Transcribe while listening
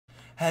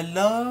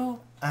Hello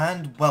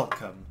and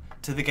welcome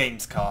to the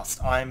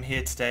Gamescast. I'm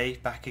here today,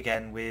 back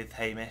again with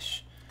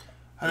Hamish.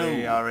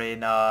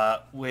 Hello.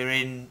 We're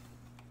in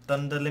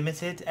Thunder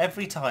Limited.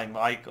 Every time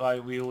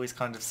we always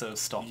kind of sort of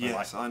stop.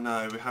 Yes, I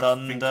know. We have to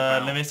think Thunder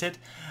about... Limited,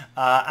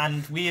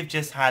 and we have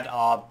just had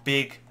our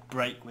big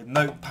break with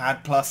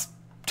Notepad Plus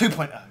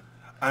 2.0.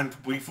 And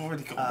we've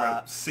already got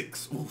about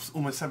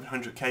almost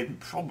 700k. We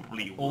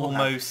probably will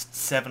Almost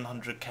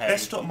 700k.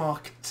 Let's stop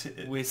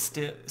marketing. We're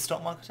still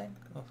stock marketing.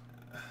 Oh.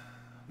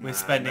 We're Nah,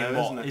 spending no,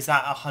 what? isn't it? Is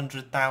that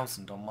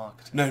 100,000 on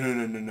marketing?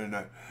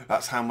 No.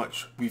 That's how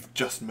much we've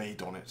just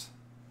made on it.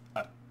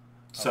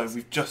 So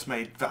we've just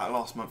made that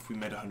last month. We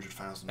made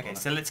 100,000. Okay, on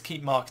so it. let's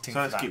keep marketing So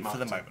for let's that keep for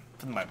the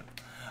marketing.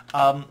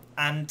 moment.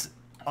 And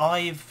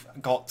I've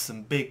got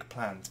some big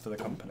plans for the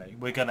company.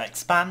 We're going to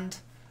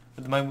expand.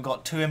 At the moment, we've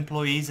got 2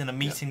 employees in a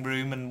meeting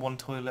room and 1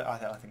 toilet. I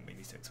think we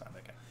need to expand.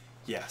 Okay.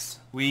 Yes.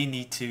 We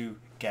need to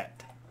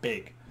get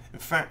big. In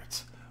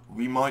fact,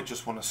 we might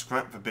just want to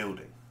scrap the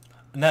building.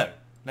 No.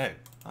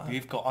 Oh.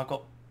 I've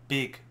got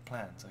big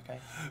plans. Okay.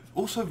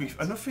 Also,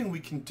 another thing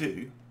we can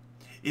do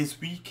is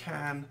we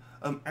can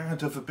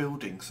add other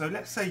buildings. So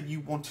let's say you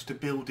wanted a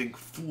building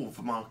for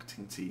the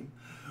marketing team,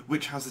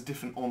 which has a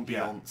different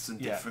ambience and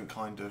different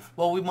kind of...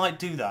 Well, we might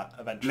do that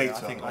eventually.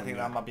 Later I think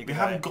that might be a good We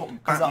haven't idea.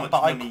 got that much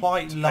But money I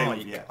quite to pay with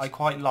like yet. I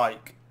quite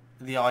like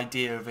the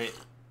idea of it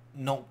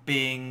not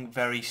being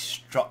very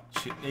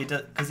structured.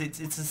 Because it's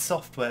a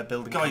software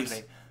building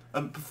Guys,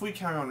 company. before you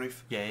carry on,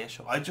 Ruth, Yeah,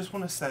 sure. I just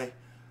want to say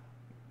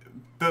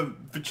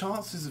the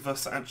chances of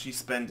us actually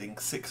spending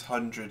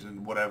 600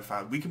 and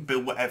whatever, we can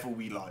build whatever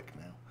we like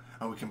now,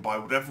 and we can buy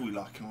whatever we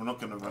like, and we're not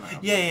going to run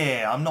out.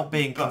 Yeah. I'm not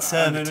being But,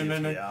 conservative.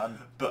 no. Here.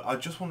 But I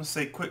just want to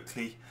say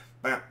quickly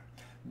that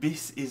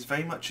this is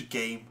very much a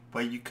game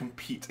where you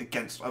compete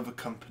against other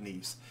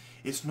companies.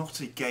 It's not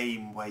a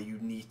game where you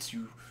need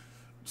to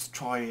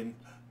try and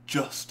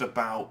just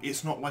about...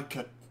 It's not like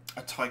a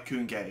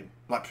tycoon game,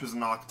 like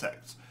Prison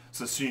Architect.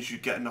 So as soon as you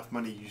get enough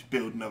money, you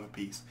build another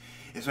piece.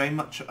 It's very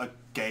much a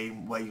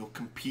game where you're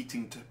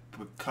competing to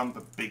become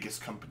the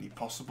biggest company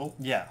possible.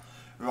 Yeah.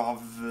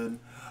 Rather than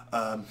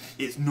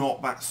it's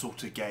not that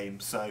sort of game,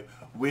 so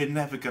we're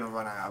never going to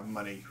run out of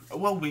money.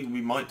 Well, we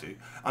might do.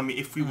 I mean,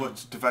 if we were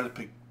to develop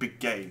a big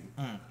game,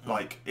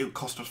 like it would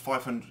cost us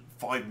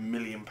 £5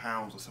 million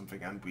or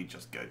something, and we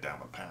just go down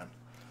the pan.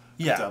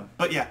 Yeah.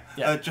 But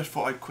just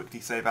thought I'd quickly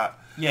say that.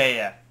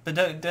 Yeah. But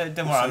don't worry.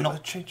 Also, I'm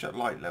not. change that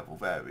light level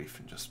there, Reef,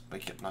 and just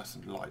make it nice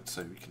and light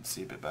so we can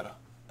see a bit better.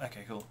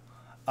 Okay, cool.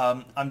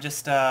 I'm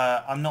just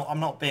I'm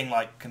not being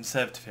like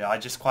conservative here. I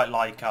just quite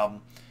like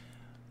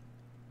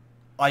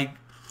I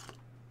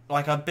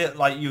like a bit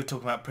like you were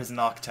talking about Prison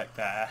Architect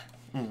there.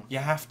 You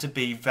have to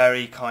be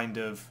very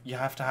you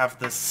have to have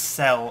the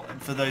cell,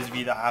 for those of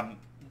you that haven't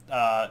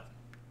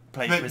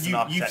played But Prison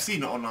Architect. you've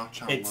seen it on our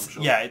channel, I'm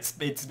sure. Yeah,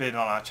 it's been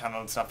on our channel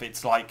and stuff.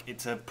 It's like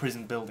it's a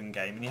prison building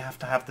game, and you have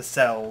to have the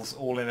cells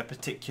all in a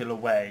particular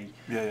way,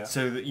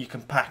 so that you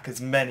can pack as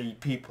many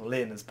people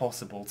in as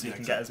possible, so you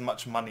can get as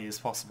much money as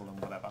possible and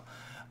whatever.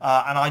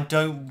 And I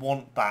don't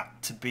want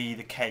that to be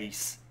the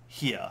case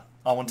here.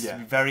 I want it to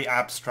be very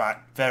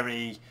abstract,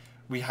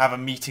 we have a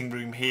meeting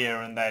room here,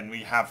 and then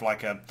we have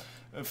like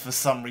for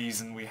some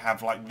reason we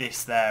have like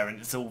this there, and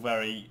it's all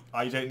very...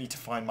 I don't need to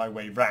find my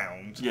way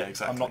round. Yeah,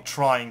 exactly. I'm not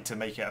trying to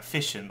make it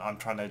efficient. I'm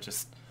trying to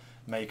just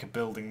make a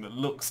building that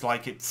looks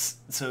like it's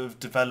sort of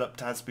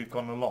developed as we've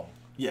gone along.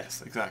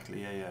 Yes,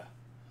 exactly. Yeah.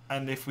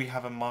 And if we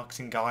have a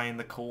marketing guy in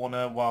the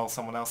corner while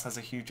someone else has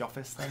a huge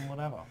office, then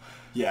whatever.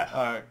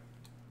 Yeah.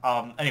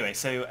 Anyway,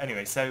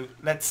 so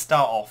let's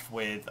start off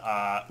with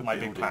my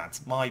big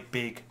plans. My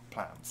big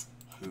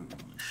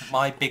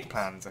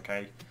plans,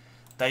 okay?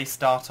 They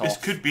start off... This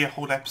could be a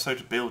whole episode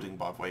of building,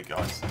 by the way,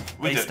 guys.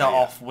 They start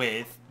off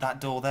with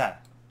that door there,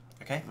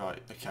 okay?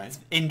 Right, okay.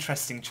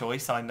 Interesting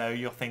choice. I know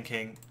you're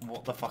thinking,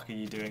 what the fuck are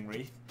you doing,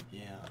 Reith?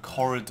 Yeah.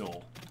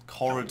 Corridor.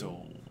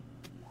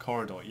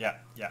 Yeah.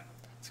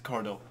 It's a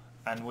corridor.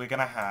 And we're going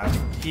to have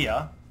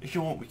here... If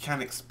you want, we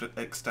can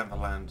extend the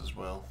land as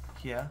well.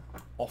 Here,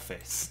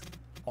 office.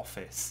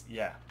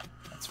 Yeah,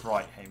 that's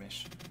right,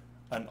 Hamish.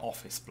 An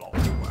office block.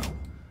 Well,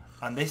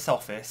 and this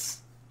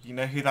office, you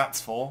know who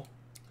that's for?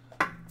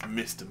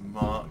 Mr.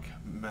 Mark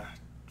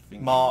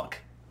Mark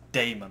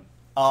Damon.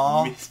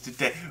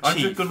 Mr. I'm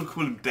just going to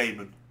call him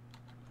Damon.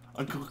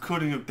 I'm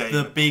calling him Damon.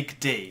 The Big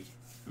D.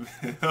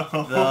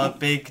 The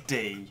Big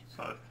D.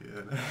 Fuck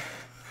yeah.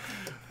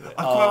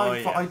 I quite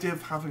like the idea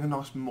of having a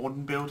nice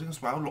modern building as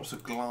well. Lots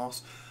of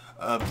glass.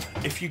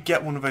 If you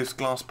get one of those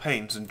glass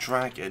panes and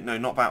drag it... No,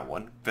 not that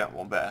one. That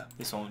one there.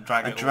 This one.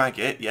 Drag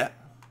it, yeah.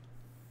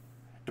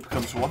 It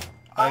becomes what?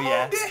 Oh,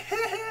 yeah.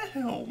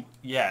 Damn.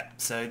 Yeah,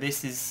 so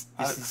this is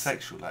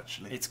sexual,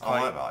 actually. It's quite...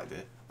 I like that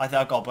idea. I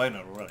think I've got a boner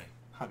already.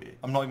 Have you?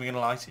 I'm not even going to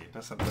lie to you.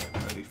 That's a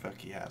holy fuck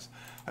he has.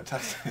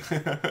 Fantastic.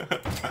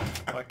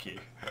 Fuck you.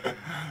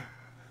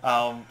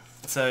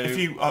 So... If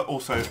you...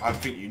 also, I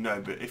think you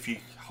know, but if you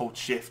hold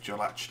shift,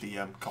 you'll actually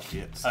copy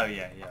it. So. Oh,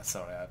 yeah,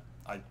 sorry.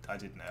 I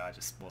didn't know. I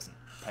just wasn't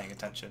paying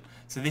attention.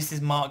 So this is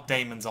Mark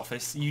Damon's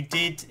office. You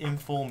did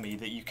inform me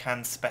that you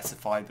can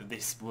specify that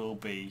this will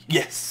be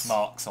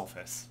Mark's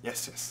office.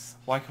 Yes.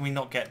 Why can we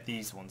not get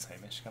these ones,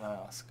 Hamish? Can I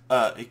ask?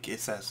 It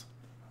says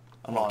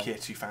Unlock Year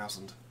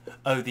 2000.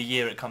 Oh, the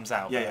year it comes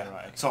out. Yeah.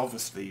 Right, okay. So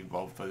obviously,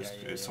 well,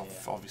 it's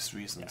for obvious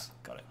reasons.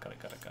 Yeah, got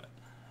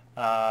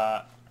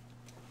it.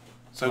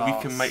 So we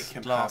can make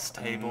him have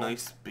table. a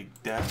nice big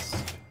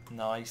desk.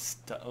 Nice.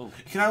 Oh.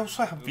 You can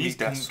also have these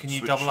desks, can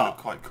you which double look up?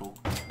 quite cool.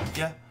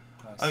 Yeah.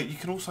 Nice. Oh, you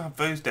can also have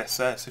those desks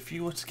there. So if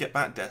you were to get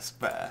that desk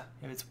there,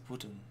 Yeah, it's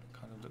wooden.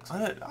 Kind of looks.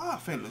 I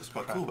think it looks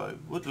quite cool though.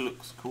 Wood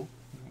looks cool.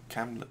 It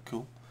can look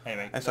cool.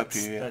 Anyway, it's up to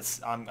you. Yeah.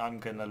 I'm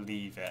gonna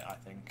leave it. I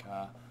think,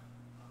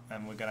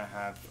 and we're gonna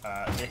have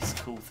this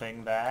cool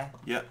thing there.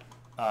 Yep.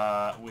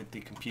 With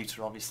the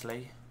computer,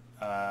 obviously,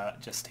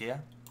 just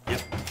here.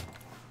 Yep.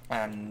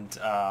 And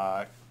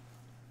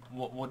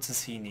what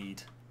does he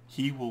need?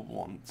 He will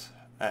want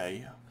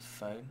a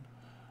phone.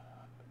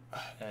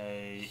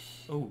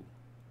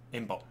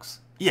 Inbox.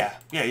 Yeah.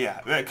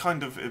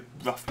 Kind of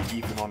roughly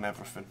even on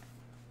everything.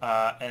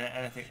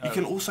 Anything. You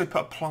can also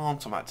put a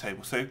plant on that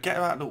table. So get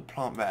that little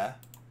plant there.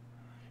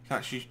 You can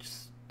actually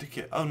stick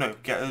it. Oh no,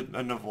 get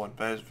another one.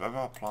 There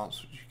are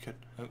plants which you could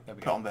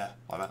put on there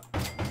like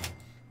that.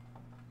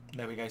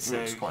 There we go.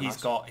 So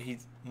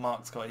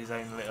Mark's got his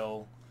own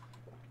little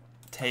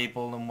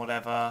table and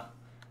whatever,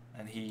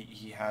 and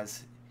he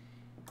has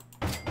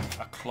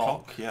a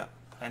clock. Yeah.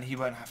 And he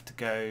won't have to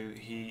go.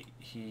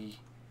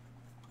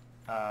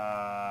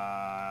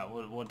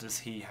 What does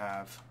he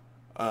have?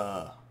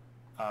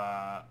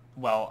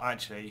 Well,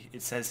 actually,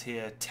 it says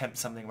here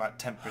something about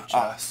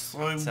temperature. So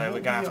we're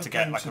gonna have to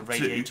get like a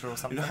radiator or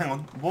something. Hang on.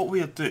 What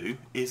we'll do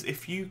is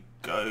if you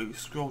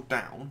scroll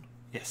down.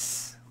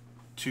 Yes.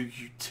 To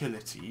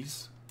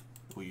utilities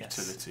or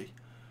utility,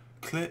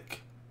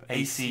 click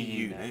AC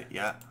unit.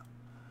 Yeah.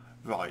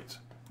 Right.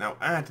 Now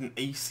add an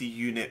AC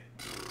unit.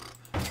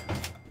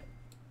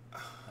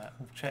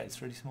 Shit,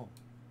 it's really small.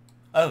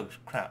 Oh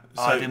crap!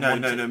 So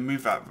no,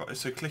 move that.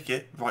 So click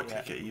it,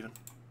 click it even.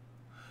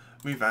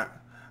 Move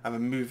that, and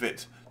then move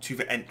it to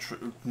the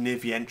near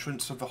the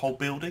entrance of the whole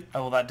building.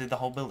 Oh, well, that did the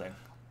whole building.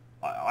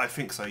 I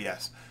think so.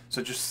 Yes.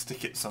 So just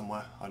stick it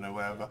somewhere. I know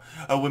wherever.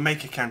 Oh, we'll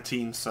make a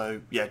canteen.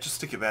 So yeah, just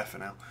stick it there for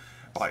now.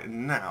 Right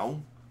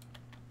now,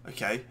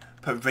 okay.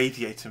 Put a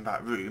radiator in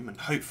that room, and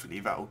hopefully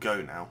that will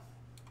go now.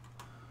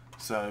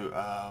 So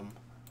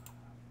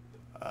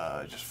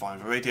just find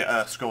the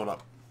radiator. Scroll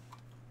up.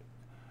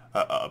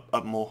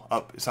 Up more,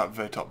 up. It's at the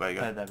very top. There you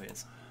go. Oh, there it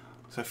is.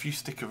 So if you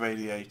stick a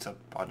radiator,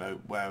 I don't know,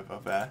 wherever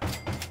there,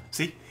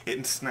 see,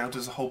 it now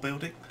does the whole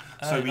building.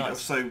 So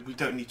we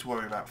don't need to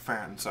worry about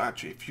fans. So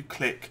actually, if you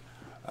click,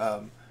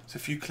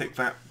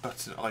 that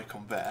button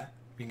icon there,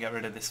 you can get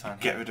rid of this fan.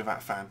 Get rid of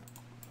that fan,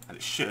 and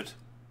it should.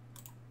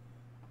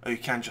 Oh, you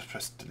can just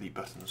press the delete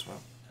button as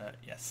well.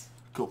 Yes.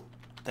 Cool.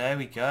 There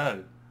we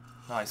go.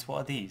 Nice. What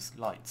are these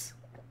lights?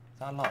 Is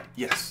that a light?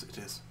 Yes, it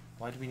is.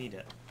 Why do we need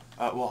it?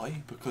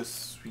 Why?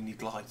 Because we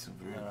need lights in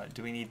the room. Alright,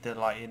 do we need the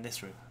light in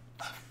this room?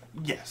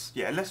 Yes.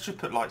 Yeah, let's just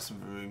put lights in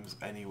the rooms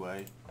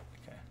anyway.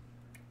 Okay.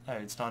 Oh,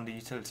 it's not under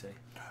utility?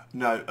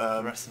 No,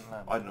 Fluorescent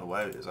lamp. I don't know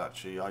where it is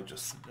actually,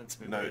 That's a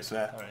bit no, weird. it's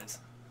there. There it is.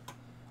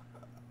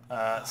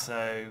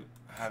 So,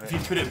 if you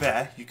put it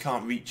there, you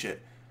can't reach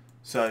it.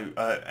 So,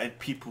 and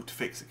people to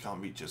fix it can't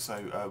reach it,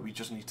 so we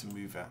just need to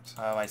move that.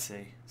 Oh, I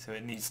see. So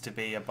it needs to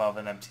be above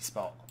an empty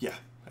spot. Yeah,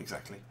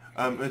 exactly.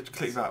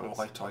 Click that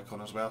light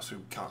icon as well, so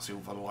we can't see all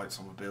the lights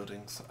on the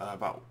buildings. Not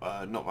that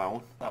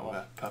one. That one.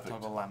 There. Perfect.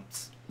 Toggle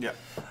lamps. Yeah.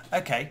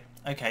 Okay,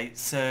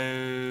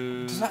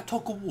 so... Does that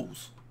toggle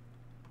walls?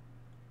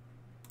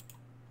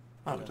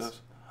 Oh, it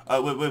does.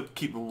 We'll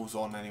keep the walls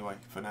on anyway,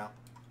 for now.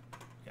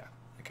 Yeah,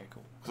 okay,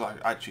 cool.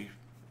 Because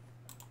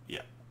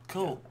yeah.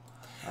 Cool.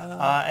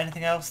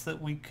 Anything else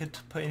that we could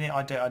put in it?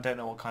 I don't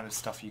know what kind of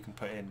stuff you can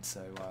put in,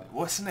 so...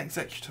 What's an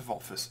executive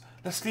office?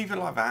 Let's leave it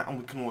like that, and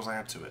we can always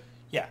add to it.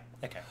 Yeah,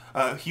 okay.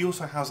 He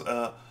also has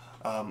a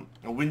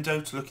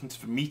window to look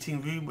into the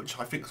meeting room, which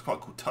I think is quite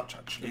a cool touch,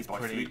 actually.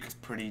 It's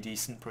pretty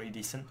decent.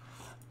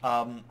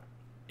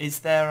 Is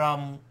there...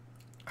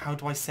 how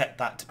do I set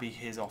that to be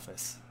his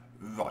office?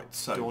 Right,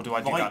 so... Or do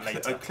I do that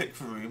later? Click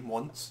the room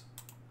once.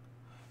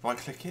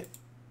 Right-click it.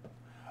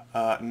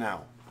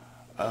 Now...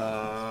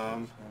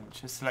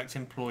 just select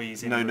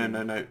employees in No.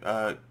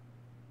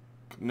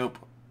 Nope.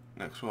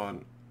 Next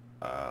one.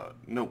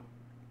 Nope.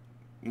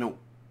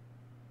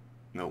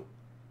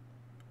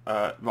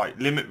 Right,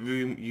 limit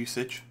room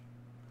usage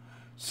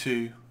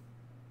to...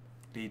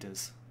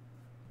 leaders.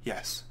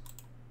 Yes.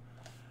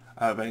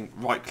 Then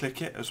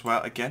right-click it as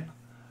well again.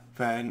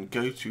 Then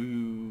go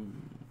to...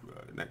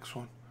 next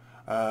one.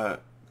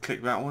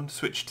 Click that one.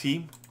 Switch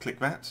team. Click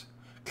that.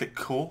 Click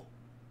core.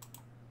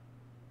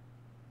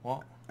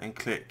 What? And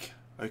click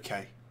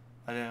OK.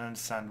 I don't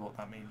understand what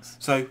that means.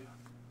 So,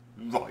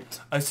 right.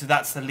 Oh, so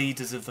that's the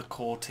leaders of the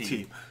core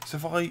team. So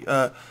if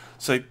I...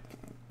 so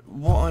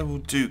what I will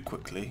do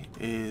quickly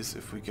is,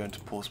 if we go into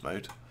pause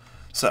mode,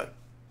 so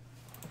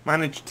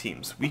manage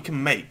teams. We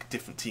can make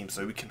different teams,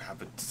 so we can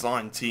have a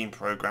design team,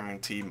 programming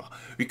team.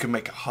 We can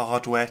make a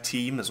hardware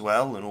team as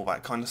well, and all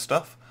that kind of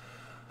stuff.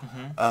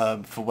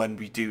 For when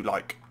we do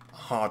like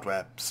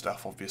hardware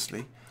stuff,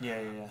 obviously. Yeah.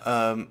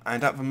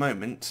 And at the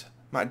moment,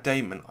 Matt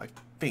Damon, I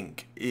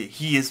think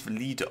he is the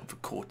leader of the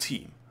core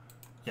team.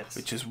 Yes.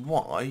 Which is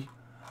why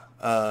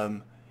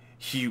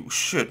he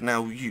should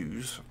now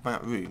use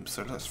that room.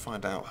 So let's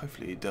find out.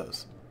 Hopefully he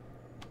does.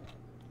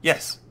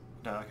 Yes.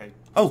 No. Okay.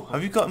 Oh,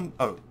 have you got him?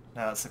 Oh.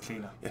 No, that's the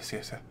cleaner. Yes.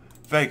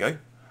 There you go.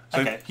 So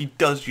okay. He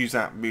does use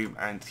that room,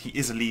 and he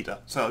is a leader.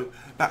 So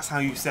that's how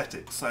you set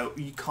it. So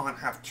you can't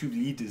have two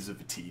leaders of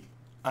a team.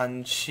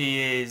 And she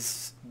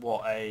is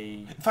what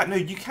In fact, no,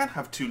 you can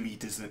have two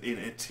leaders in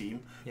a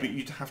team, but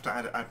you'd have to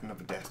add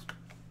another desk.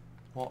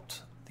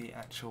 What the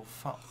actual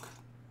fuck?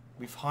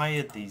 We've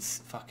hired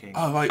these fucking...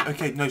 Oh, right,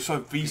 okay, no, so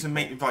these are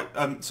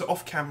right, so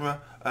off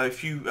camera,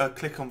 if you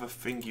click on the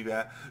thingy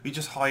there, we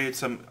just hired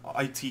some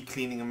IT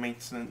cleaning and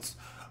maintenance,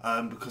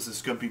 because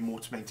there's going to be more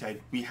to maintain.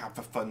 We have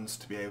the funds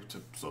to be able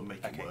to sort of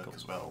make it work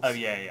as well. Oh,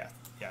 yeah.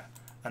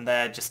 And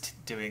they're just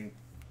doing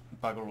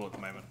bugger all at the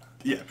moment.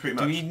 Yeah, pretty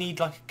much. Do we need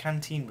like a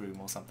canteen room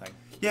or something?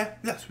 Yeah,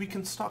 yes, we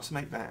can start to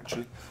make that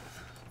actually.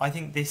 I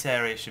think this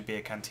area should be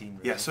a canteen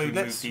room. Yeah, so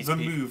let's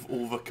remove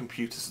all the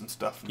computers and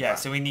stuff. Yeah,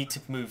 so we need to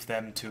move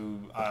them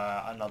to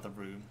another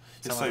room.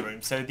 Other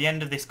room. So the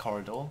end of this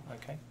corridor,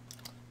 okay.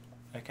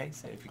 Okay,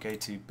 so if you go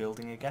to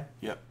building again.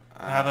 Yep.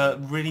 We have a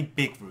really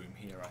big room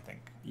here, I think.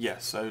 Yeah,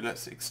 so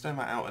let's extend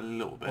that out a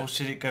little bit. Or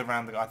should it go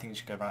around I think it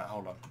should go around,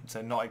 hold on.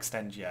 So not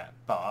extend yet,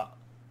 but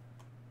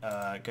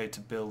go to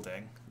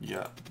building.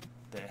 Yeah.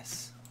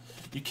 This.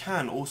 You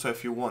can also,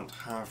 if you want,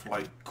 have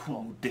like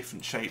cool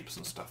different shapes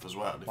and stuff as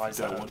well. If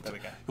you don't want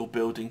your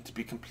building to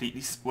be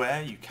completely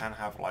square, you can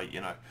have like, you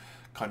know,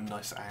 kind of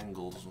nice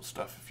angles and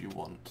stuff if you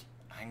want.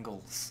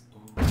 Angles.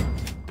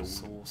 Ooh.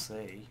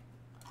 Saucy.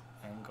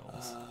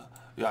 Angles.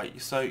 Yeah,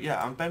 so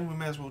yeah, and then we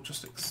may as well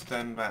just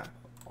extend that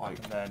like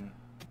and then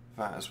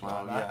that as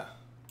well, like that.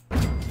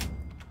 yeah.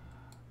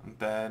 And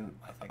then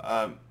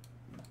I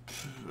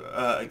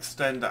think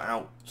extend it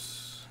out.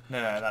 No,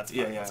 that's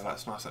fine. Yeah,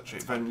 that's nice actually.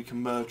 Then we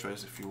can merge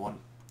those if you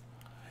want.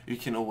 You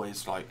can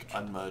always like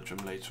unmerge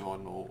them later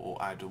on, or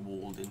add a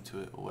wall into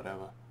it or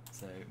whatever.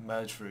 So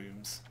merge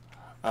rooms.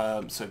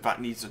 So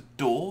that needs a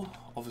door,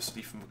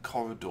 obviously from the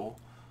corridor.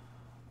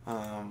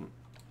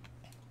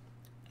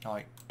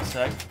 Like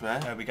so.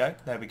 There we go.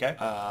 There we go.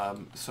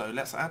 So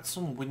let's add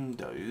some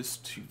windows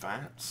to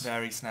that.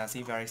 Very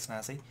snazzy. Very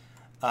snazzy.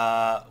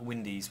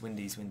 Windies.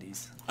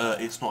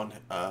 It's not.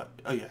 Oh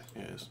yeah,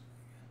 it is.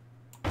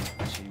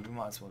 Actually, we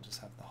might as well just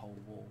have the whole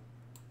wall.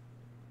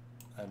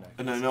 Oh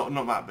no. No,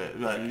 not that bit.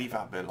 Leave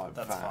that bit like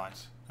that's that. Fine.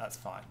 That's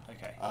fine.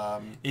 Okay.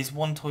 Is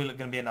one toilet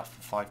going to be enough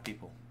for 5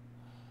 people?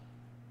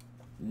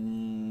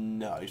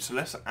 No. So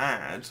let's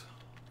add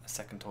a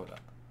second toilet.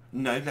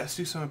 No, let's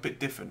do something a bit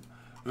different.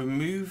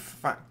 Remove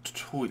that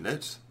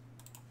toilet.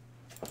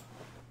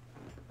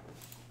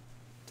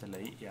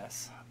 Delete.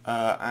 Yes.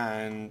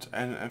 And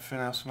anything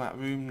else in that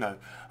room? No.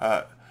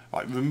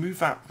 Right, remove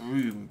that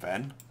room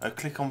then.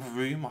 Click on the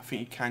room. I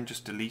think you can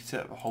just delete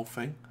it, the whole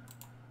thing.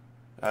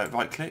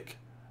 Right click.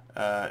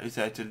 Is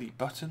there a delete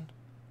button?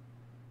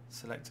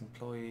 Select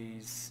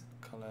employees,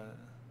 colour.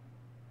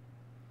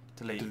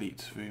 Delete.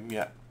 Delete room,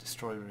 yeah.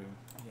 Destroy room,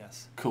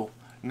 yes. Cool.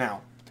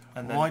 Now,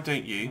 and then why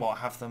don't you... What,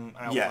 have them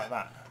out like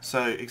that?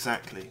 So,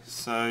 exactly.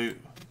 So...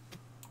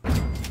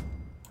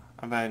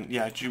 And then,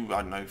 yeah, do,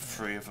 I don't know,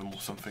 3 of them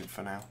or something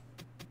for now.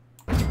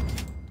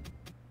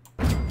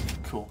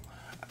 Cool.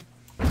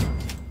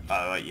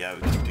 Yeah,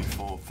 we can do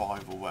 4 or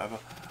 5 or whatever.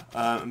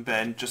 And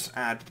then just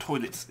add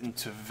toilets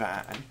into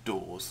that and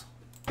doors.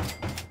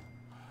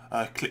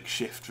 Click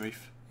shift,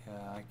 Reef.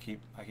 Yeah, I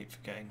keep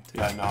forgetting to.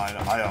 Yeah, no,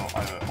 I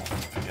often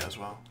forget as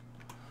well.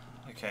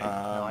 Okay,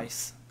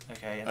 nice.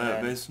 Okay, and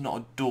then... There's not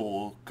a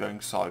door going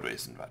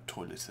sideways in that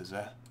toilet, is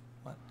there?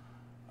 What?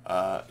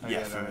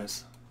 Yeah, there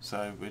is.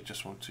 So we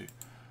just want to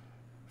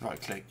right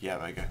click. Yeah,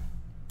 there you go.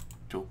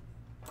 Cool.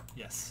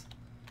 Yes.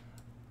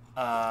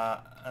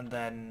 And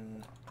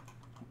then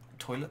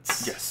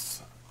toilets.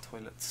 Yes.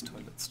 Toilets.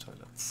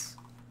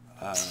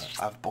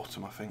 At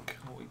bottom, I think.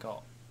 What we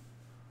got?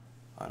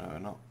 I know,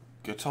 not.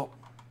 Go top.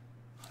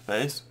 There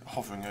it is.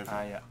 Hovering over.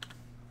 Yeah.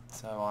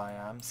 So I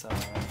am.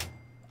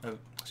 Oh,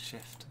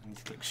 shift. I need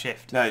to click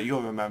shift. No,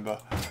 you'll remember.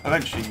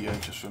 Eventually, you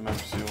just remember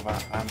to do all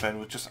that, and then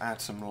we'll just add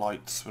some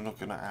lights. We're not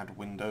going to add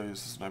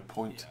windows. There's no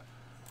point.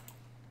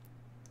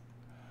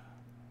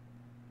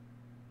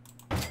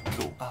 Yeah.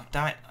 Cool. Oh,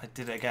 damn it. I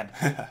did it again.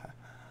 Oh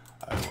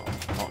well,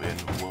 not the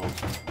end of the world.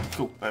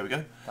 Cool, there we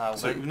go.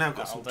 So we've now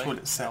got some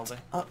toilets set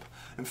up.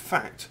 In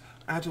fact,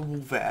 add a wall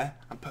there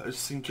and put a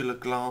singular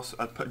glass,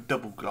 put a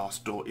double glass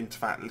door into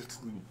that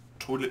little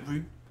toilet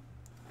room.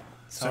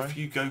 Sorry? So if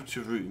you go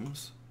to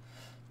rooms,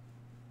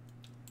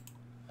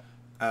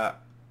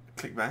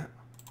 click that,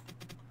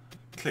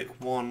 click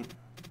one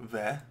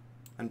there,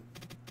 and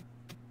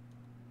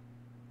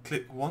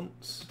click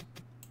once.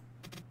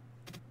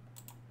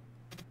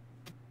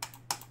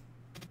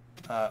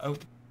 Oh,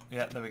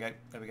 yeah, there we go.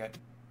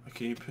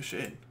 Can you push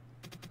it in?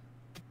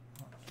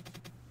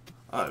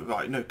 Oh,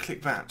 right. No,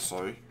 click that,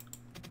 sorry.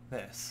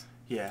 This?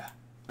 Yeah.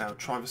 Now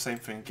try the same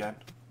thing again.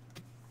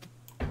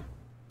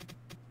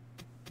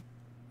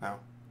 Now,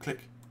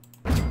 click.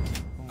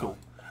 Cool.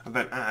 And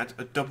then add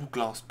a double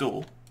glass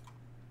door.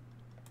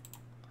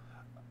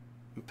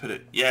 And put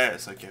it... Yeah,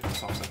 it's okay for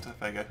soft centre.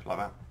 There you go, like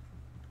that.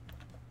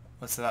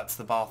 Well, so that's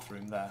the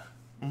bathroom there?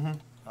 Mm-hmm.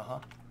 Uh-huh.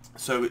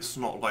 So it's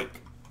not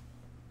like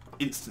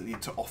instantly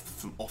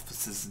from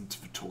offices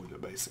into the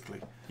toilet,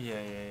 basically.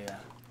 Yeah.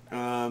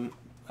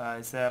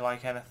 Is there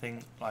like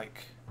anything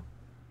like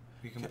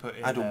we can put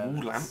in add a there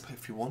wall lamp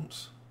if you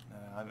want.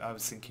 I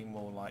was thinking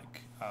more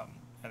like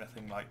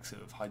anything like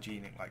sort of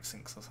hygienic, like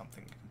sinks or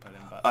something you can put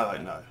in.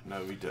 But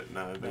no, we don't.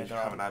 No, we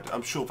haven't added.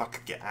 I'm sure that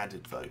could get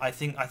added though. I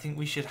think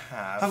we should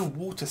have a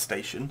water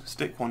station.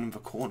 Stick one in the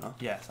corner.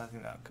 Yes, I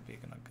think that could be a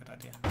good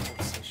idea.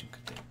 Water station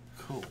could do.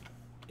 Cool.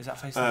 Is that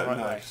facing the right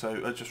way?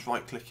 So just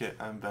right click it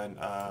and then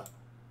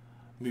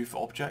move the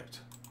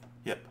object.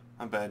 Yep,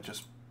 and then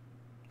just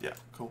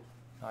cool.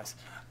 Nice.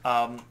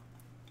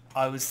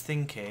 I was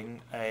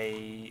thinking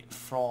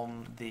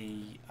from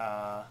the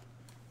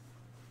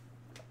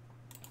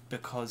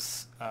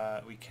because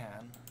we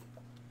can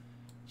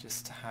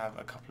just have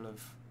a couple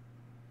of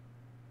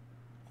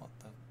what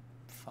the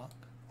fuck?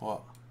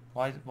 What?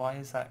 Why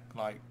is that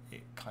like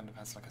it kind of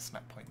has like a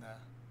snap point there?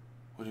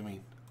 What do you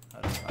mean?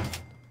 I don't know.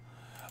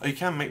 Oh, you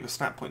can make the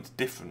snap points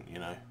different, you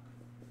know,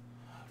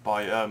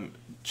 by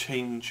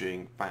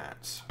changing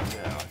that.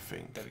 Yeah, I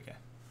think. There we go.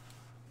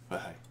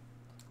 But hey.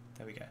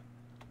 There we go.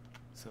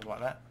 So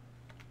like that.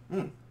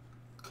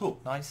 Cool.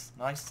 Nice.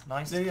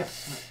 Yeah.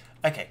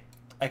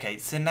 Okay.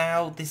 So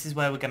now this is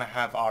where we're going to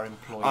have our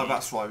employees. Oh,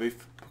 that's why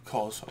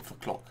because of the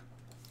clock.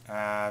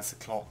 As a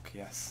clock,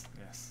 yes.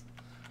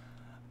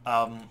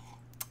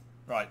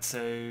 Right.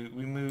 So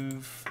we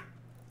move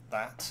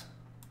that,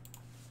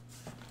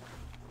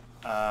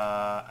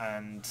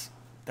 and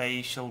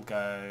they shall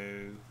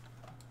go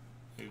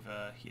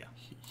over here.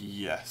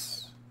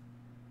 Yes.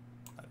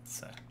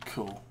 That's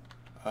cool.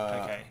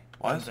 Okay.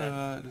 Why is there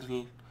a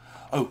little...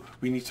 Oh,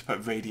 we need to put a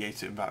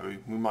radiator in that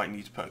room. We might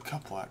need to put a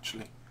couple,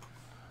 actually.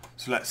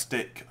 So let's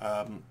stick...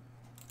 a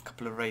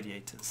couple of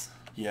radiators.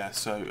 Yeah,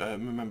 so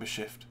remember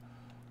shift.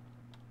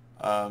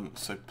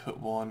 So put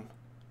one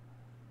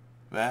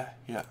there,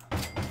 yeah.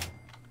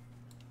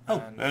 Oh,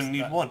 And only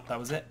need one. That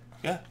was it.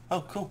 Yeah,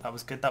 oh, cool. That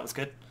was good.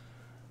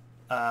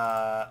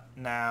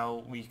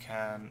 Now we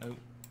can... Oh.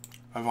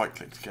 I right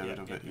click to get rid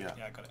of it, yeah.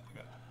 Yeah, I got it.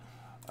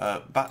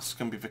 That's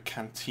going to be the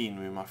canteen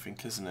room, I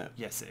think, isn't it?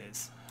 Yes, it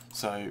is.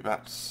 So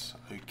that's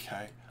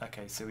okay.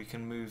 Okay, so we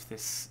can move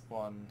this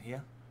one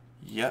here.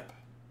 Yep.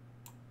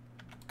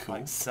 Cool.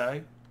 Like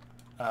so.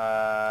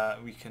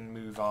 We can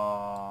move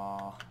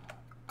our...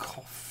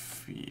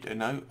 Coffee...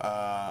 No,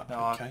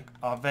 okay.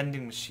 Our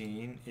vending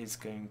machine is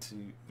going to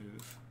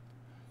move.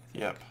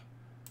 Yep.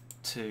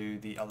 To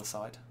the other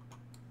side.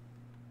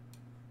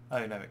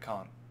 Oh, no, it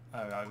can't. Oh,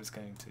 I was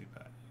going to,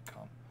 but it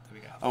can't. There we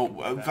go.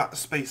 Oh, that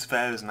space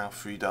there is now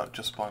freed up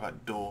just by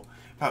that door.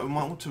 In fact, we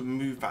might want to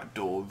move that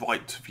door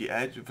right to the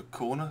edge of the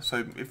corner.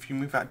 So if you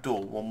move that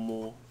door one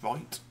more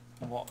right.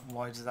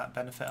 Why does that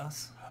benefit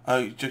us? Oh,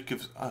 it just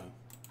gives... Oh.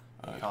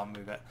 You can't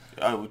move it.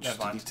 Oh, we'll just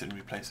delete it and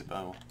replace it.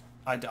 Oh.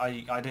 I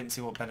didn't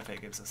see what benefit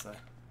it gives us, though.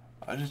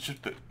 I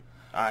just put...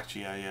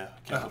 Actually, yeah.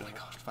 Oh my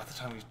god, by the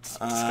time we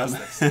discuss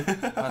this.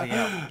 Bloody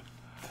hell.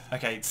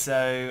 Okay, so,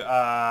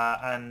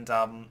 and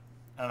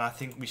I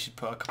think we should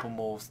put a couple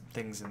more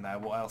things in there.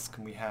 What else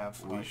can we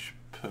have? We should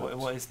put...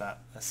 What is that?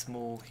 A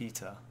small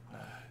heater?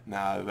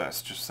 No,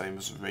 that's just the same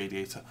as a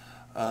radiator.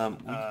 We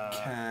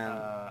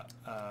can...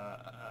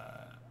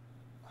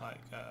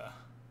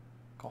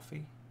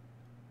 coffee?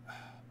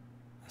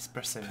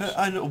 Espresso machine.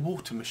 Put a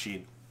water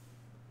machine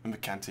in the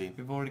canteen.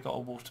 We've already got a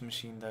water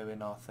machine, though,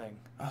 in our thing.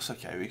 That's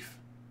okay, Reef.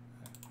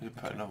 You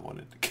put another one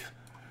in.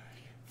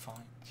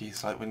 Fine.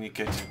 Jeez, like when you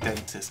go to the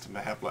dentist and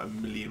they have like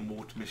 1 million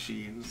water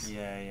machines.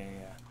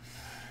 Yeah.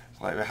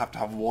 Like they have to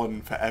have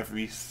one for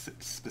every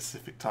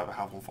specific type. They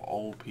have one for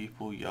old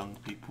people, young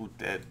people,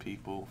 dead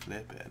people.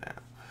 Flip it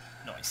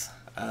now. Nice.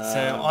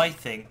 So I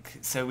think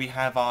we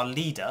have our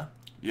leader.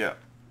 Yeah.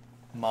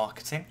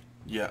 Marketing.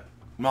 Yeah.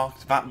 Mark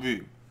that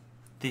room.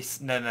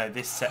 This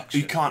section.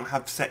 You can't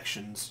have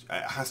sections.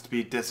 It has to be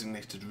a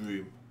designated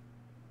room.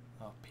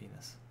 Oh,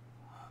 penis.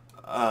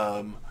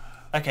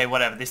 Okay,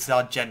 whatever. This is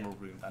our general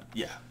room then.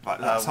 Yeah, right,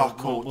 that's our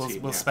core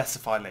team. We'll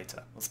specify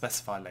later.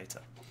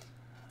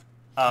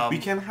 We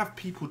can have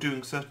people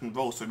doing certain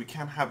roles, so we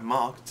can have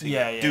marketing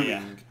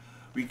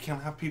We can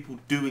have people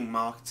doing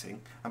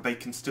marketing, and they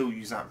can still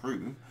use that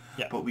room.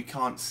 Yeah. But we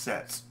can't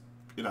set,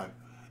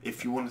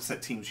 if you want to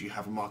set teams, you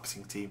have a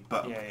marketing team.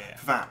 But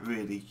for that,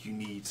 really, you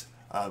need,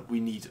 we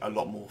need a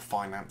lot more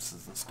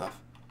finances and stuff.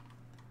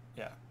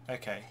 Yeah.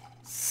 Okay.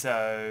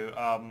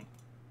 So,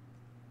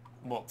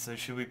 so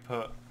should we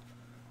put?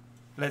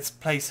 Let's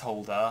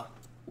placeholder,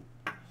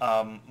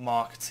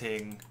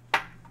 marketing.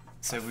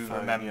 So we phone,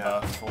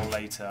 remember for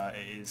later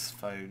it is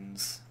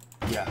phones.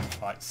 Yeah.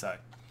 Like so.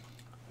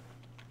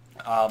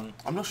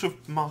 I'm not sure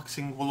if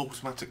marketing will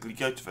automatically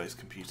go to those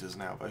computers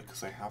now though,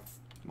 because they have.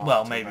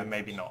 Well,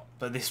 maybe not.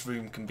 But this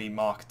room can be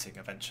marketing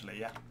eventually,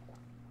 yeah.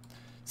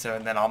 So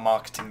and then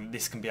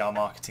this can be our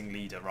marketing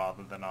leader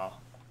rather than our.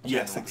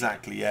 Yes,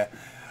 exactly. Leader. Yeah,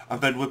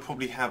 and then we'll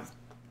probably have.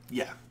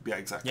 Yeah,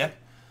 exactly. Yeah.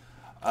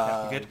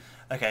 Good.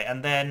 Okay,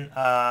 and then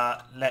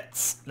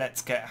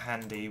let's get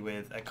handy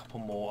with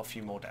a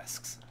few more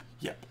desks.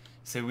 Yep.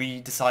 So we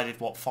decided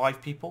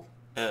 5 people.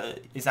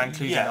 Is that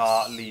including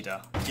our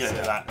leader? Yeah. So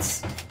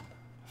that's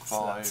 5.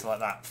 So that's like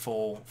that.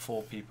 4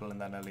 people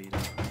and then a leader.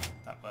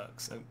 That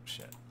works. Oh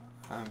shit.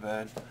 And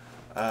then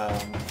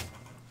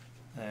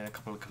a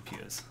couple of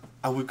computers.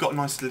 And we've got a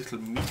nice little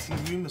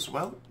meeting room as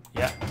well.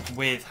 Yeah.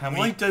 With how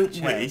many? Why don't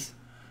chairs?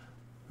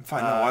 In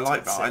fact, no, I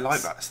like that. 6. I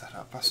like that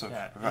setup.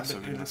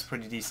 It looks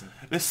pretty decent.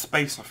 This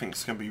space, I think,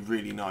 is going to be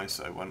really nice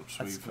though once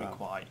we've.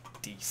 Quite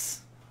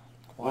decent.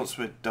 Once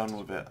we're done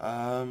with it.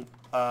 And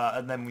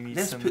then we need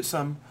let's put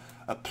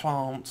a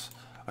plant,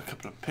 a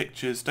couple of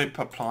pictures. Don't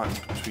put a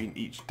plant between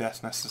each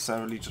desk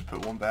necessarily. Just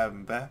put one there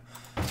and there.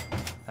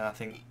 And I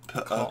think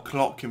put a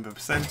clock in the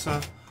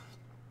centre.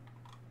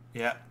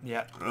 Yeah.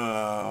 Yeah.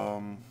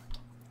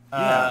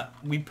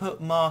 We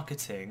put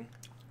marketing.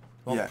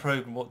 Yeah.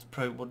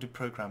 What do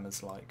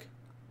programmers like?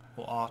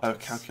 Or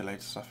artists?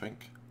 Calculators, I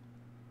think.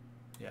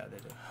 Yeah, they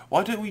do.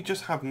 Why don't we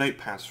just have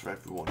notepads for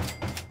everyone?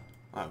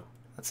 Oh.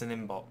 That's an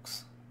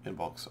inbox.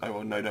 Inbox. Oh,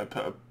 well, no,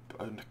 put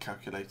a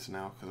calculator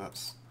now, because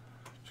that's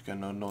just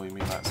going to annoy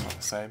me. That's not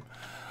the same.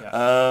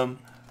 Yeah.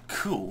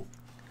 Cool.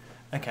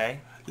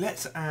 Okay.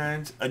 Let's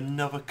add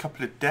another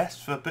couple of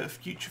desks for a bit of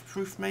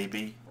future-proof,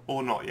 maybe?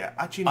 Or not yet?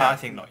 Actually, no. I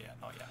think not yet.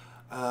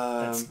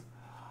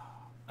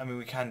 I mean,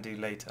 we can do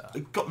later. I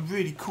got a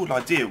really cool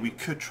idea we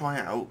could try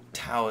out.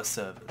 Tower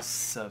servers,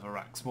 server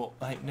racks. What?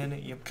 Hey, no,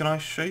 you... Can I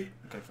show you?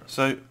 Go for it.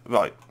 So,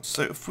 right.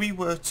 So if we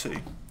were to...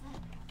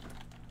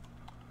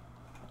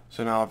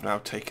 So now I've now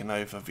taken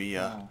over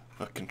the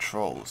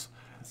controls.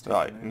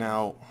 Right,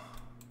 now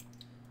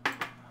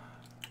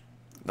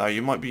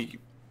you might be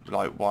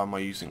like, why am I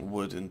using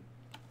wooden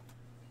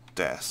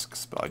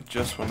desks? But I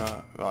just want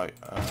to, like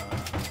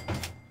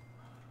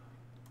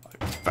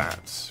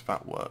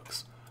that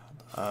works.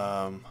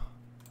 And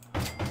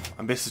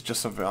this is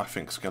just something I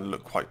think is going to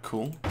look quite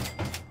cool.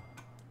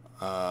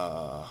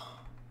 Oh,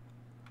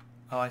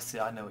 I see.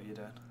 I know what you're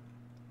doing.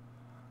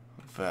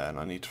 Then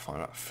I need to find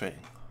that thing.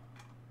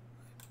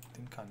 I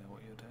think I know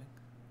what you're doing.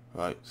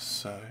 Right,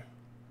 so...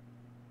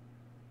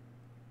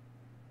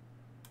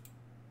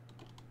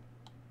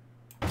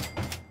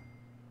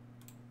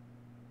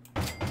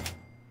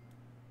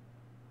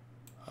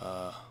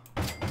 What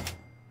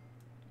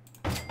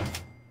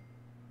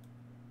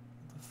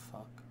the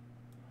fuck?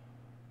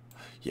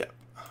 Yep.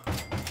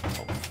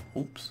 Oh,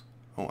 oops.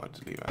 Oh, I'll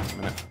delete that in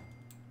a minute.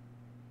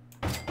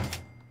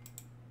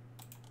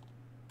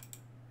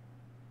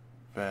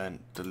 Then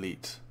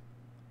delete.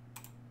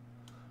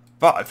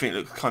 But I think it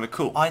looks kind of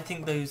cool. I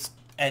think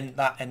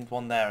that end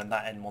one there and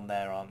that end one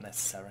there aren't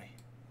necessary.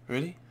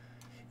 Really?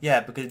 Yeah,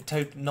 because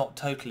not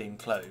totally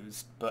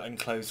enclosed, but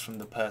enclosed from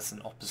the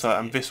person opposite. So,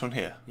 and this one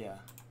here? Yeah.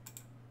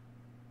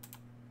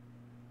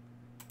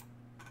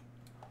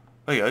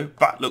 There you go.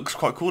 That looks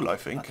quite cool, I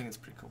think. I think it's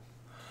pretty cool.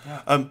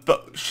 Yeah.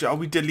 But shall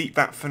we delete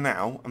that for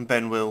now, and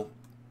then we'll...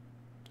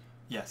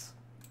 Yes.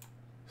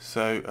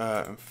 So,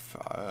 I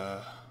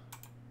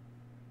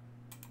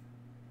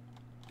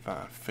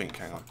think,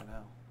 hang on. Fucking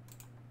hell.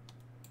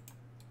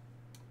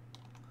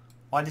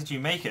 Why did you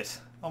make it?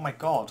 Oh my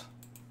god.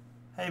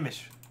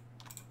 Hamish.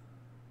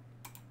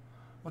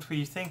 What were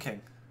you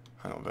thinking?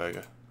 Hang on, there you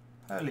go.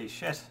 Holy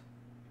shit.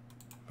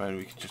 Then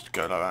we can just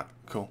go like that.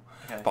 Cool.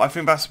 Okay. But I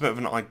think that's a bit of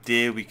an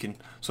idea we can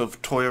sort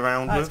of toy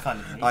around That's with. kind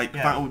of neat. Like,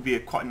 yeah. that would be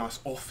quite a nice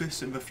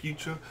office in the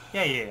future.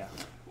 Yeah.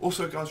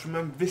 Also, guys,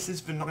 remember, this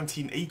is the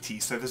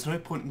 1980s, so there's no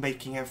point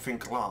making everything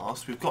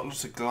glass. We've got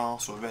lots of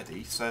glass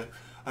already, so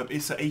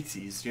it's the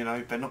 80s, you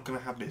know, they're not going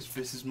to have this.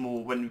 This is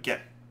more when we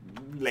get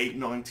late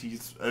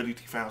 90s, early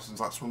 2000s,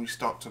 that's when we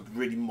start to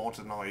really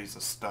modernise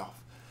the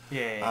stuff.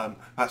 Yeah.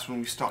 That's when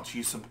we start to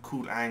use some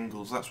cool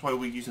angles. That's why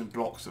we're using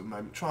blocks at the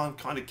moment. Try and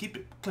kind of keep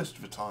it close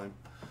to the time.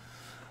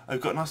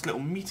 I've got a nice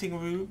little meeting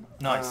room.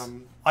 Nice.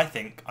 I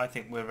think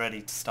we're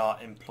ready to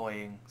start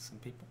employing some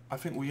people. I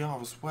think we are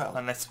as well.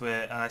 Unless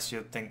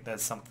you think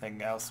there's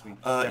something else we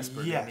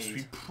desperately yes, need.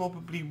 we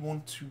probably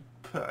want to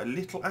put a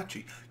little.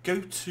 Actually,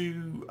 go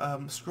to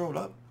scroll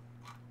up.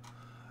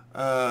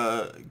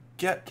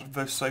 Get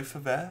the sofa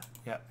there.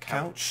 Yeah.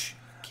 Couch.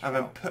 And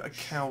then put a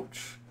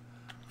couch.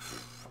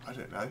 I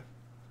don't know.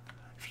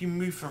 If you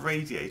move the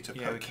radiator,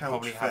 put a couch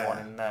probably there. have one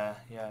in there.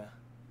 Yeah.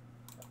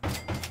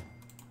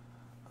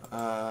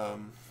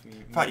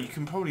 In fact, you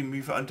can probably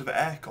move it under the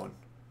aircon,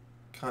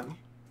 can't you?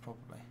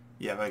 Probably.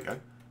 Yeah, there you go.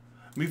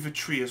 Move the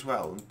tree as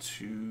well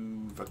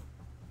into the...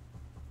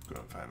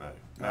 No,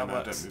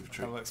 don't move the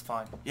tree. That works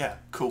fine. Yeah,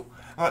 cool.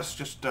 Oh, that's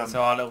just...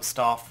 so our little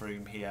staff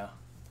room here.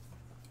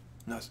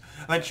 Nice.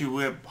 Eventually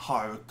we'll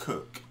hire a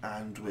cook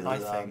and we'll, I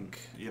think...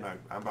 you know,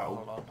 and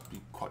that'll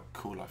be quite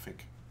cool, I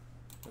think.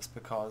 Just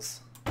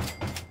because...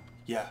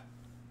 Yeah.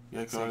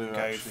 Yeah, so you can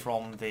go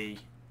from the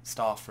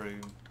staff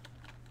room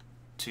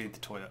to the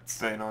toilets.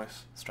 Very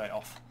nice. Straight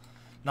off.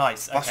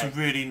 Nice. Okay. That's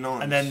really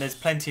nice. And then there's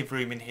plenty of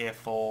room in here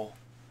for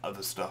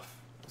other stuff.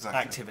 Exactly.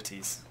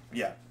 Activities.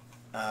 Yeah.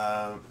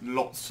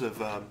 Lots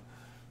of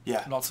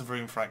yeah. Lots of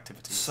room for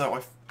activities. So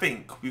I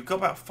think we've got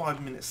about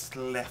 5 minutes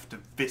left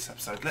of this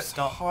episode. Let's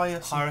hire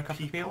a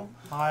couple of people.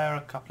 Hire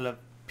a couple of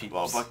people.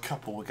 Well, by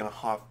couple we're going to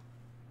hire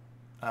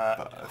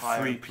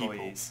hire 3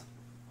 employees. people.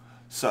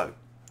 So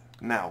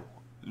now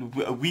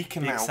we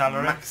can now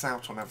salary? max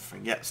out on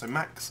everything. Yeah. So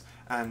max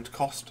and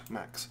cost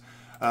max.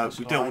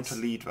 We don't want to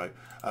lead though.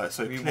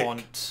 So we click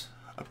want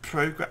a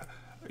program.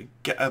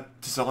 Get a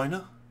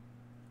designer.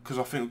 Because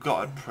I think we've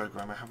got a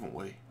programmer, haven't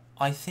we?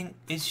 I think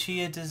is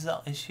she a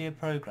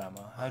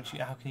programmer? How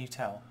can you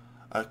tell?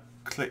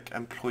 Click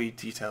employee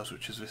details,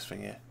 which is this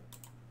thing here.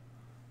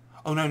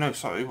 Oh no,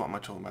 sorry, what am I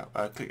talking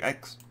about? Click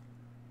X.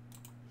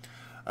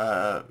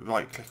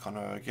 Right click on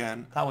her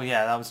again. That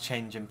was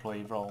change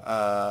employee role.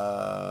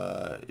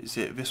 Is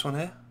it this one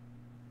here?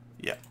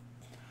 Yeah.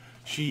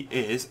 She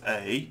is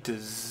a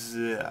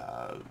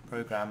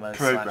programmer.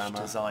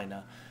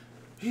 Designer.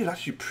 She's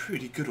actually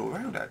pretty good all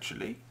round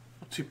actually.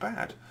 Not too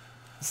bad.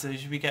 So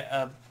should we get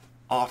a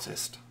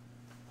artist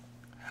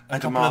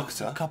and a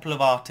marketer? A couple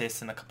of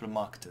artists and a couple of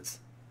marketers.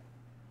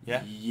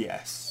 Yeah?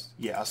 Yes.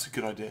 Yeah, that's a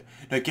good idea.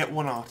 No, get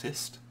one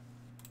artist.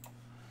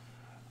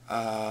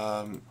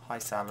 High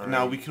salary.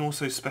 Now we can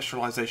also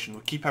specialisation.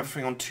 We'll keep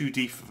everything on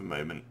 2D for the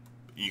moment.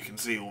 You can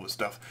see all the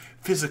stuff.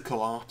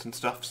 Physical art and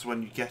stuff, so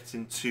when you get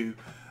into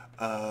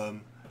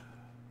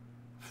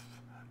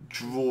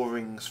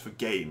drawings for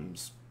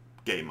games,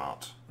 game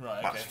art.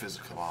 Right, that's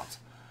physical art.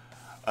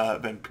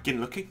 Then begin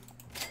looking.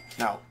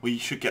 Now, we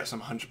should get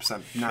some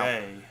 100%.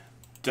 Now,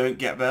 don't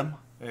get them.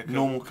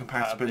 Normal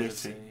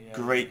compatibility. Yeah.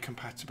 Great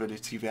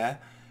compatibility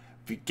there.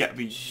 We get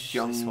the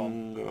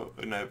younger...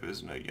 No,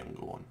 there's no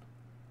younger one.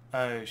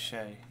 Oh,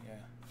 Shay,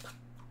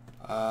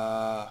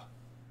 yeah.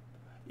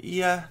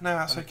 Yeah, no,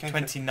 that's okay.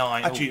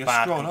 29, actually,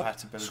 bad scroll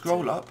compatibility.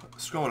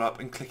 Scroll up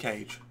and click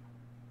age.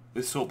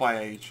 Let's sort by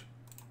age.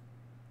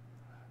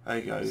 There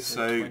you go.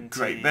 So 20,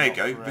 great. There you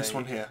go. Great. This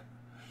one here.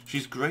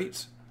 She's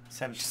great.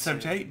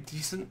 78,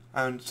 decent,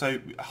 and so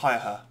hire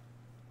her.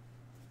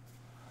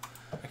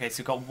 Okay,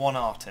 so we've got one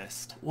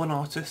artist. One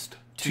artist,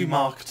 2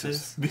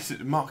 marketers.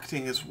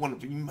 Marketing is one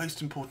of the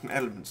most important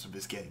elements of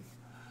this game.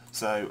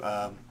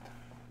 So,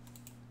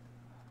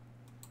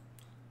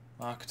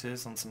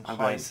 marketers on some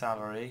high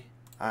salary.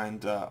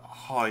 And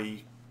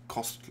high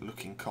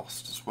looking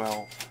cost as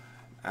well.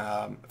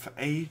 For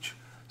age,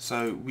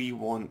 so we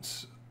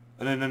want...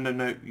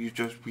 No,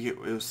 it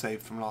was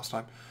saved from last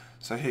time.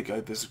 So here you go,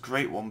 there's a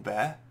great one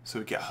there, so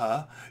we get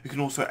her. You can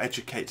also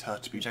educate her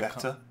to be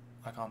better.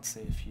 I can't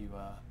see if you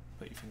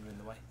put your finger in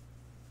the way.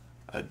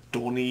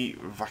 Dorney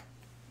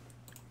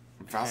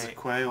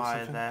Vazquez or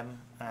something.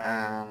 Them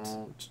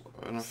and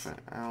anything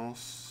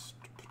else.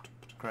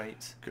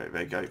 Great,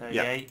 there you go. 38,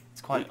 yeah.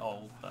 It's quite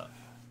old, but...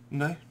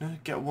 No,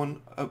 get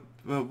one up.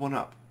 One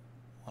up.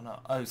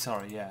 Oh,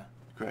 sorry, yeah.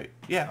 Great.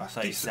 Yeah, that's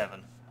 37.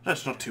 Decent.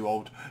 That's not too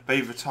old.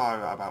 They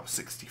retire at about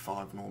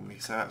 65 normally,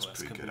 so that's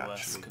pretty good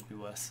actually. Could be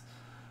worse.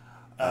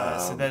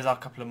 So there's our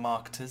couple of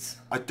marketers.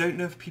 I don't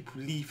know if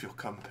people leave your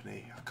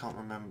company. I can't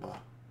remember.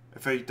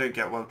 If they don't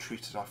get well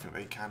treated, I think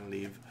they can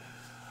leave.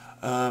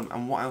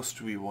 And what else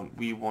do we want?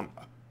 We want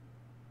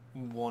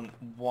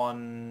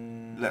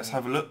one... Let's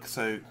have a look.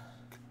 So,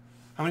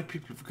 how many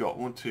people have we got?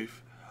 1, 2...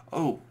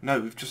 Oh, no,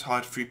 we've just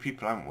hired 3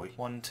 people, haven't we?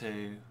 1,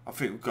 2... I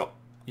think we've got...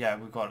 Yeah,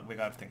 we got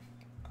everything.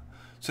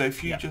 So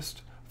if you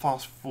just...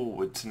 fast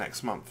forward to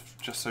next month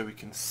just so we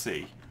can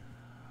see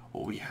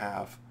what we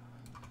have,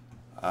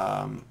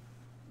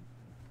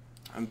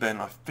 and then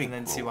I think and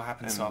then see what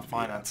happens to our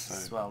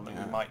finances as well. That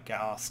we might get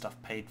our stuff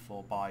paid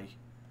for by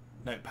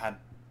Notepad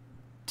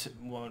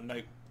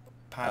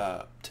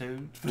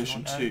 2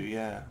 version 2,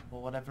 yeah,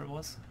 or whatever it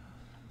was.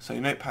 So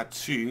Notepad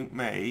 2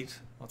 made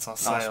what's our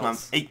last sales?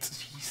 month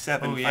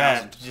 87,000. Oh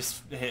yeah,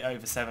 just hit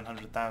over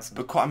 700,000.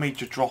 But quite a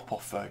major drop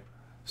off though.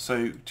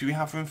 So, do we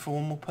have room for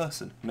one more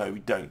person? No, we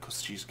don't,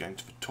 because she's going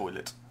to the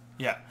toilet.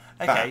 Yeah.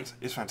 Okay. That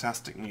is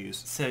fantastic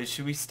news. So,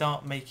 should we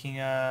start making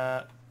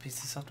a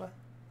piece of software?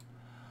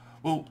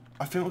 Well,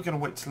 I think we're going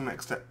to wait till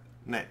the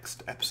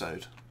next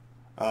episode.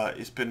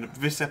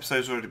 This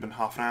episode's already been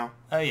half an hour.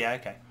 Oh yeah,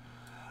 okay.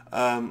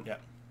 Yeah.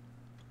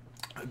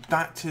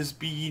 That has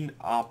been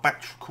our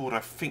batch record, I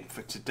think,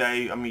 for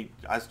today. I mean,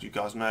 as you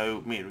guys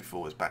know, me and we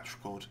thought was batch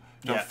record.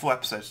 We've done 4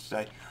 episodes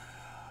today.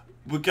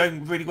 We're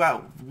going really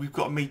well. We've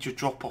got a major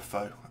drop off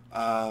though.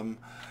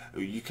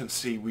 You can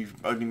see we've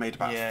only made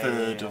about a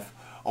third of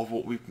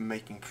what we've been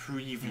making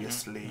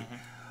previously.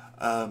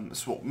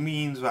 So what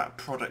means that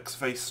product's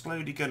very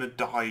slowly going to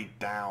die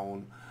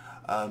down.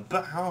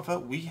 But however,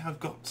 we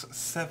have got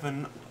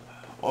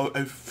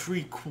over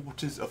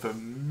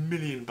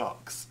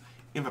 $750,000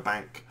 in the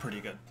bank.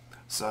 Pretty good.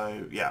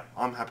 So yeah,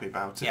 I'm happy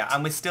about it. Yeah,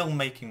 and we're still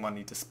making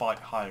money despite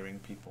hiring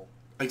people.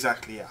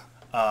 Exactly, yeah.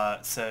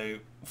 So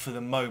for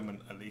the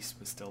moment, at least,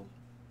 we're still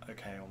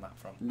okay on that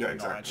front. Yeah,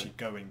 exactly. Not actually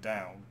going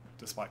down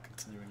despite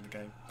continuing the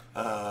game.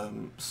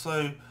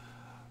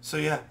 So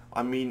yeah,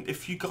 I mean,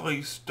 if you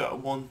guys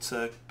don't want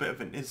a bit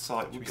of an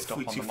insight, we've got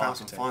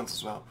 42,000 fines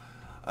as well.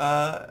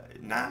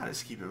 Nah,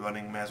 let's keep it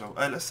running, may as well.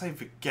 Let's save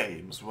the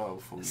game as well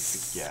before we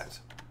forget.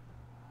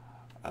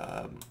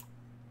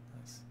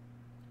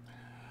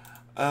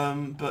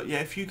 But yeah,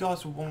 if you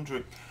guys were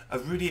wondering, a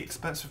really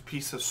expensive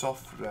piece of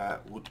software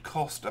would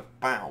cost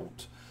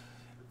about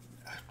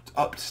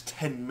up to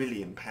 £10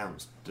 million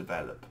to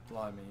develop.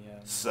 Blimey, yeah.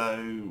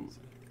 So,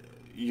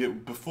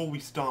 before we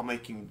start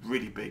making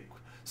really big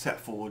step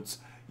forwards,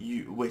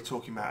 we're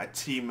talking about a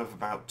team of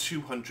about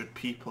 200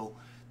 people,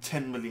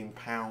 £10 million.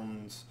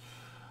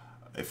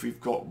 If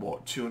we've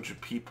got,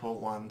 200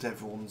 people and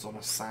everyone's on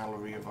a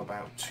salary of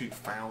about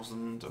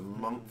 2,000 a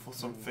month or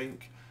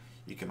something,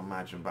 you can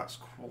imagine that's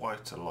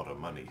quite a lot of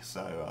money.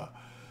 So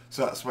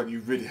that's when you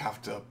really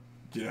have to,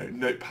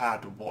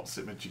 Notepad and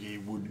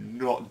WotSimajiggy would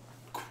not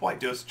quite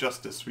do us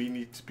justice. We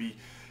need to be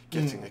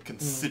getting a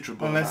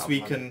considerable unless amount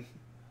we of money. can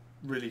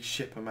really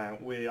ship them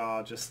out. We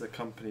are just the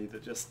company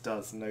that just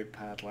does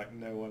Notepad like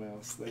no one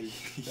else. They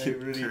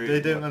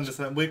don't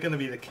understand. We're going to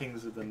be the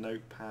kings of the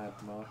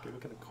Notepad market. We're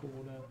going to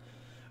corner.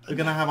 We're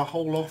going to have a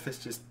whole office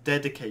just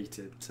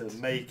dedicated to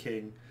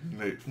making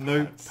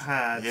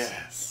Notepad.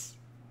 Yes.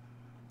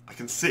 I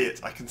can see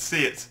it.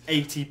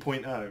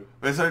 80.0.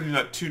 There's only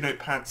like 2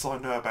 notepads I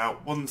know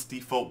about. One's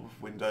default with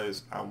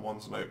Windows and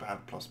one's Notepad++.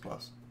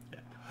 Yeah.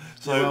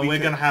 So we're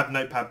going to have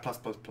Notepad++.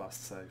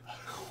 So.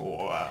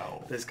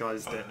 Wow. These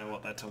guys don't know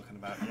what they're talking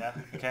about. Yeah.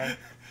 Okay.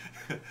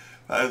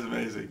 That is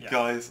amazing,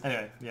 guys.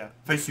 Anyway, yeah.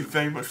 Thank you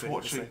very much for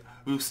watching.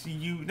 We'll see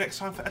you next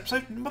time for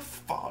episode number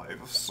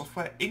 5 of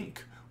Software Inc.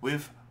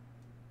 with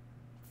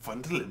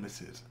Thunder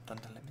Limited.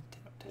 Thunder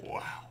Limited.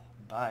 Wow.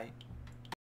 Bye.